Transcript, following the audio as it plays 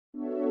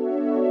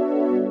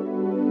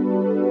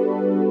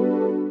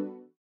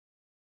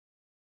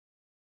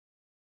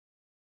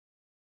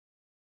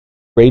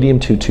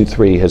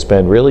Radium-223 has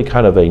been really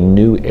kind of a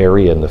new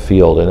area in the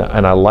field,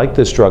 and I like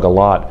this drug a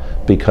lot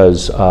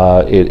because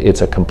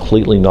it's a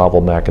completely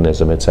novel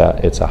mechanism. It's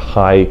a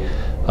high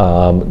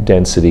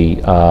density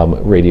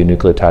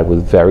radionucleotide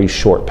with very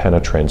short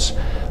penetrance.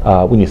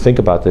 When you think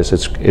about this,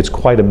 it's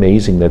quite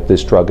amazing that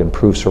this drug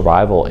improved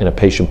survival in a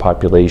patient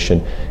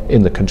population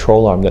in the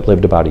control arm that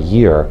lived about a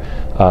year.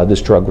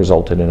 This drug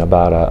resulted in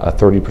about a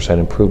 30%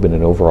 improvement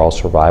in overall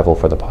survival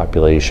for the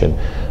population,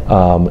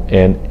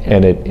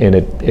 and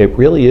it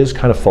really is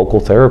kind of focal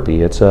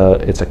therapy. It's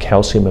a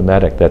calcium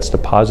mimetic that's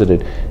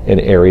deposited in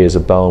areas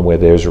of bone where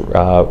there's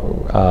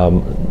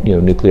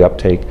nuclear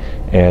uptake,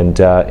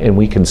 and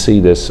we can see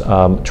this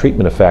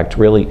treatment effect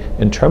really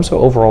in terms of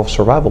overall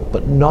survival,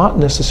 but not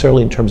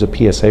necessarily in terms of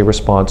PSA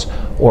response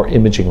or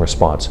imaging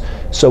response.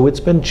 So it's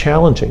been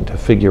challenging to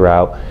figure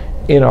out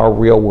in our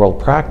real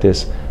world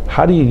practice,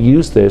 how do you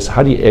use this?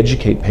 How do you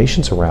educate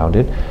patients around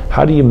it?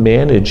 How do you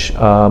manage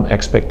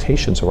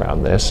expectations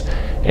around this?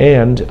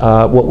 And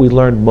what we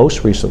learned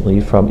most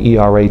recently from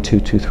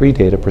ERA-223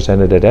 data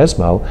presented at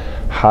ESMO,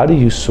 how do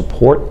you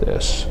support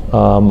this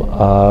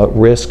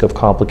risk of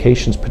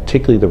complications,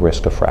 particularly the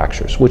risk of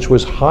fractures, which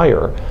was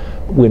higher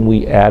when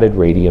we added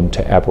radium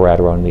to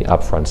abiraterone in the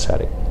upfront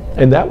setting.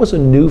 And that was a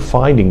new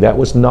finding. That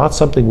was not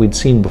something we'd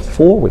seen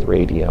before with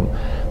radium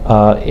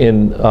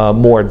in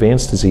more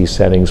advanced disease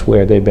settings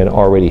where they've been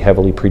already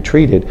heavily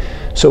pretreated.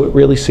 So it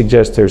really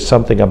suggests there's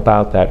something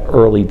about that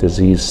early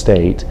disease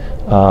state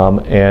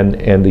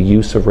and the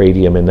use of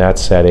radium in that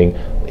setting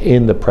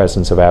in the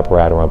presence of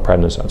abiraterone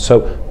prednisone.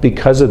 So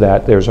because of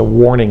that, there's a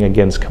warning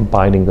against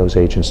combining those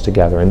agents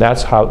together, and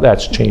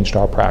that's changed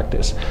our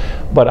practice.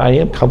 But I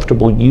am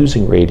comfortable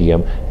using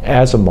radium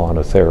as a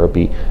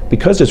monotherapy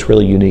because it's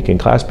really unique in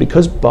class,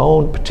 because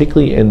bone,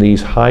 particularly in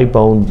these high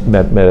bone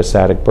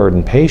metastatic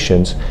burden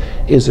patients,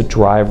 is a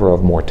driver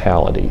of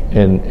mortality,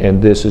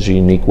 and this is a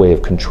unique way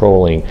of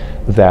controlling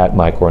that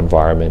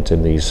microenvironment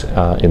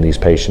in these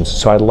patients.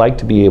 So I'd like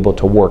to be able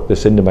to work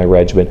this into my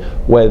regimen,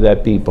 whether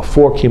that be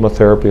before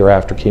chemotherapy or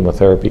after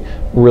chemotherapy.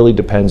 Really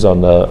depends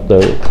on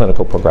the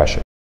clinical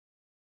progression.